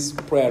make this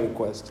prayer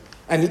request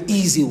an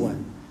easy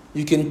one.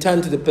 You can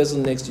turn to the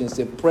person next to you and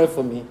say, pray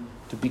for me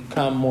to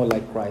become more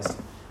like Christ.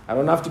 I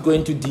don't have to go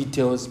into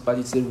details, but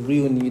it's a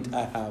real need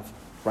I have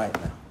right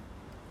now.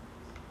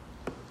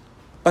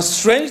 But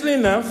strangely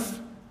enough,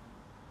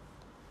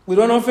 we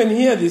don't often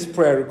hear this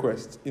prayer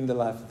request in the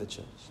life of the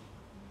church.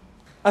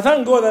 I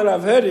thank God that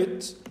I've heard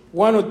it.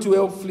 One or two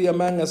hopefully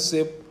among us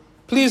say,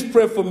 please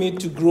pray for me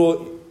to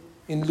grow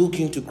in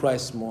looking to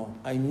Christ more.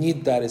 I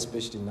need that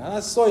especially now.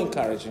 That's so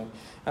encouraging.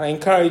 And I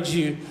encourage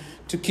you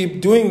to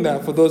keep doing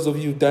that for those of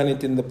you who've done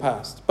it in the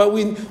past. But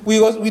we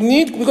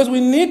need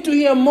to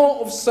hear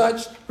more of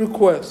such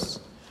requests.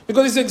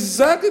 Because it's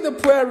exactly the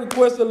prayer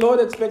request the Lord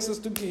expects us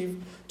to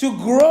give to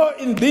grow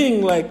in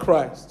being like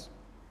Christ.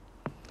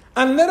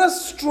 And let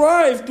us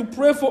strive to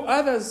pray for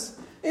others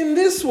in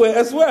this way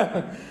as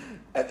well.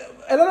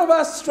 A lot of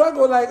us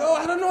struggle like,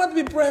 I don't know what to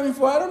be praying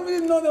for. I don't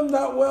really know them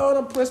that well. I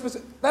don't pray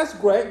specific. That's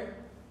great.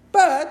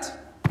 But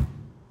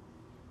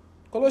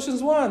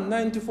Colossians 1,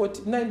 9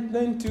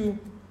 to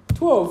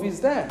 12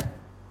 is there.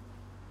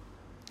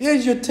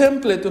 Here's your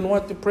template on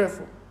what to pray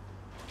for.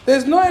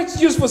 There's no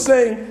excuse for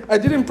saying, I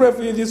didn't pray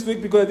for you this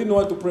week because I didn't know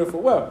what to pray for.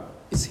 Well,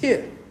 it's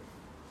here.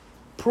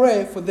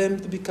 Pray for them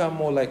to become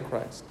more like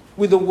Christ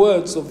with the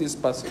words of this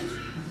passage.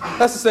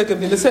 That's the second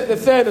thing. The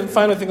third and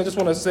final thing I just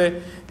want to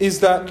say is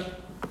that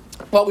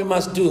what we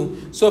must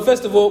do. So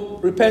first of all,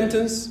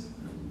 repentance.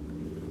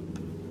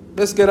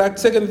 Let's get our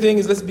second thing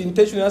is let's be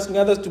intentional asking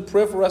others to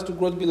pray for us to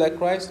grow to be like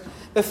Christ.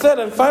 The third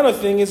and final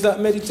thing is that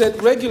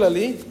meditate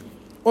regularly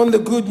on the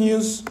good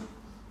news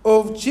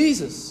of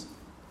Jesus.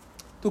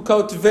 To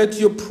cultivate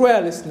your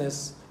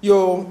prayerlessness.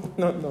 Your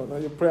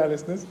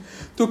prayerlessness.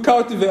 To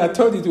cultivate, I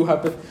told you it will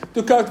happen.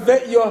 To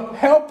cultivate your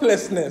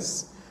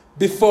helplessness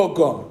before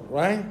God,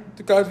 right?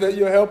 To cultivate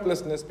your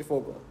helplessness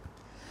before God.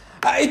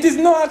 It is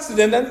no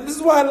accident, and this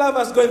is why I love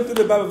us going through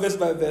the Bible verse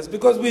by verse,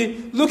 because we're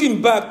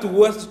looking back to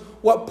what's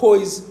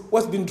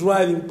been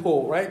driving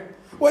Paul, right?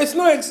 Well, it's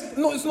no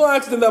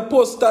accident that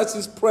Paul starts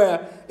his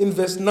prayer in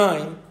verse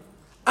 9,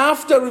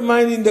 after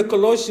reminding the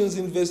Colossians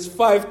in verse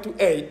 5 to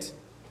 8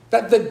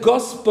 that the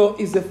gospel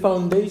is the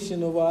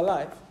foundation of our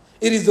life.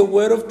 It is the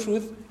word of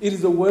truth, it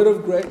is the word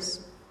of grace,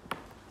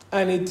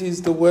 and it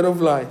is the word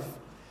of life.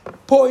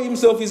 Paul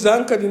himself is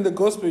anchored in the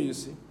gospel, you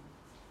see.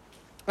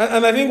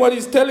 And I think what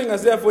he's telling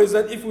us, therefore, is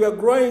that if we are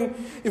growing,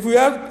 we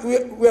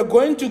are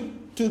going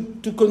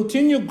to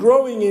continue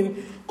growing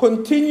in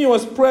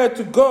continuous prayer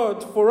to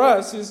God for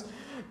us,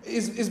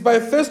 is by,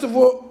 first of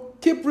all,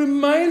 keep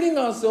reminding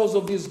ourselves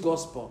of this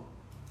gospel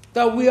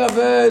that we have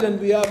heard and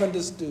we have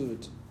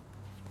understood.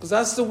 Because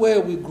that's the way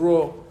we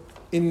grow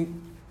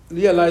in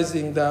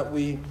realizing that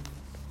we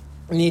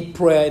need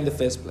prayer in the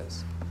first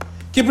place.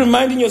 Keep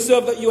reminding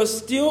yourself that you are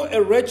still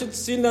a wretched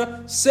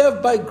sinner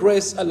saved by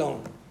grace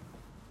alone.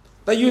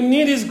 That you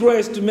need His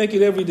grace to make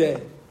it every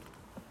day.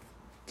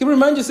 Keep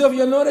reminding yourself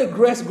you're not a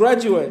grace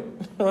graduate,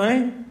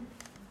 right?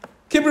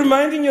 Keep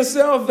reminding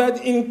yourself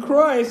that in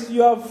Christ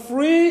you have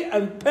free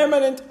and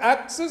permanent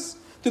access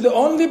to the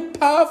only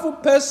powerful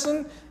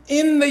person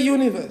in the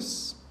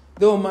universe,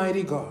 the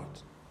Almighty God.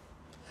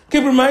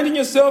 Keep reminding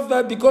yourself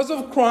that because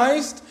of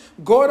Christ,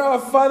 God our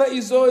Father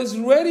is always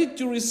ready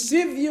to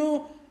receive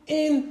you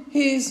in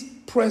His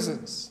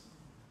presence.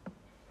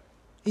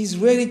 He's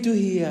ready to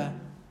hear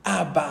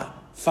Abba,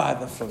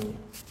 Father, from you.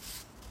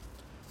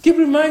 Keep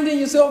reminding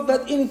yourself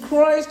that in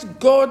Christ,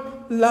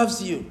 God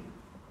loves you.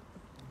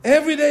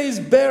 Every day is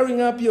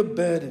bearing up your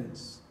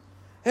burdens.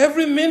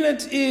 Every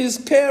minute is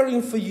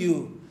caring for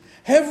you.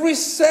 Every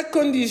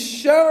second is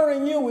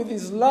showering you with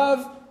His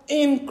love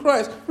in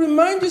Christ.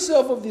 Remind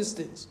yourself of these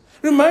things.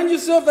 Remind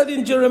yourself that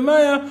in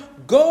Jeremiah,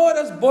 God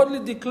has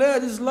boldly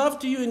declared His love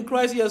to you in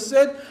Christ. He has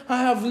said,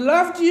 I have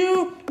loved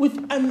you with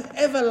an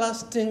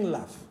everlasting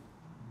love.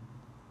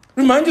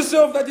 Remind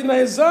yourself that in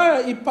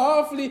Isaiah, He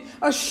powerfully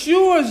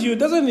assures you,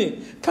 doesn't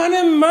He? Can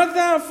a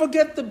mother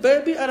forget the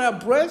baby at her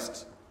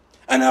breast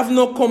and have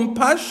no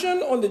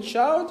compassion on the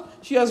child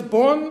she has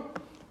born?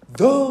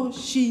 Though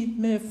she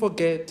may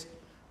forget,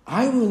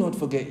 I will not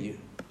forget you.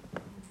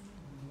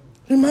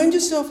 Remind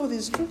yourself of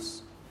these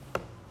truths.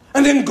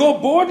 And then go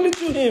boldly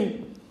to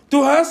Him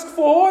to ask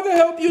for all the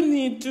help you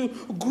need to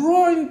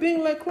grow in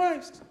being like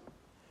Christ.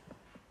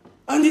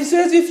 And He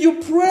says, if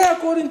you pray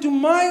according to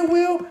my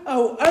will, I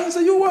will answer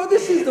you. Well,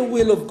 this is the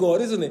will of God,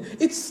 isn't it?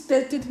 It's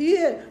stated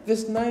here,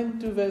 verse 9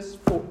 to verse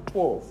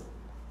 12.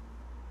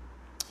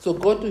 So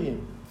go to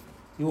Him.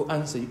 He will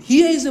answer you.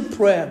 Here is a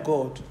prayer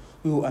God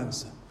will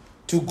answer.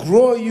 To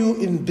grow you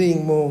in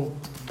being more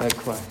like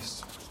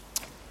Christ.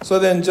 So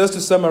then, just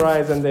to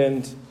summarize and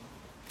end,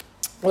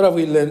 what have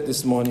we learned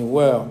this morning?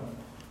 Well,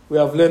 we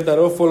have learned that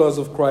all followers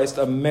of Christ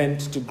are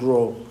meant to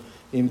grow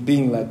in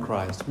being like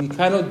Christ. We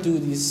cannot do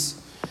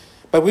this,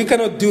 but we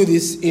cannot do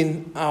this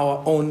in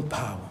our own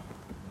power.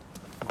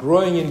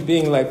 Growing in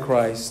being like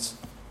Christ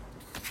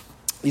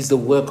is the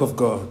work of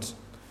God.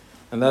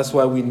 And that's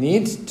why we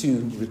need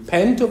to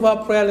repent of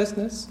our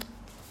prayerlessness.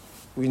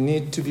 We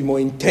need to be more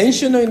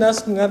intentional in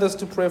asking others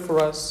to pray for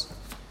us.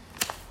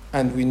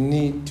 And we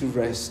need to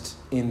rest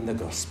in the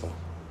gospel.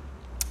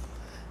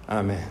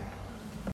 Amen.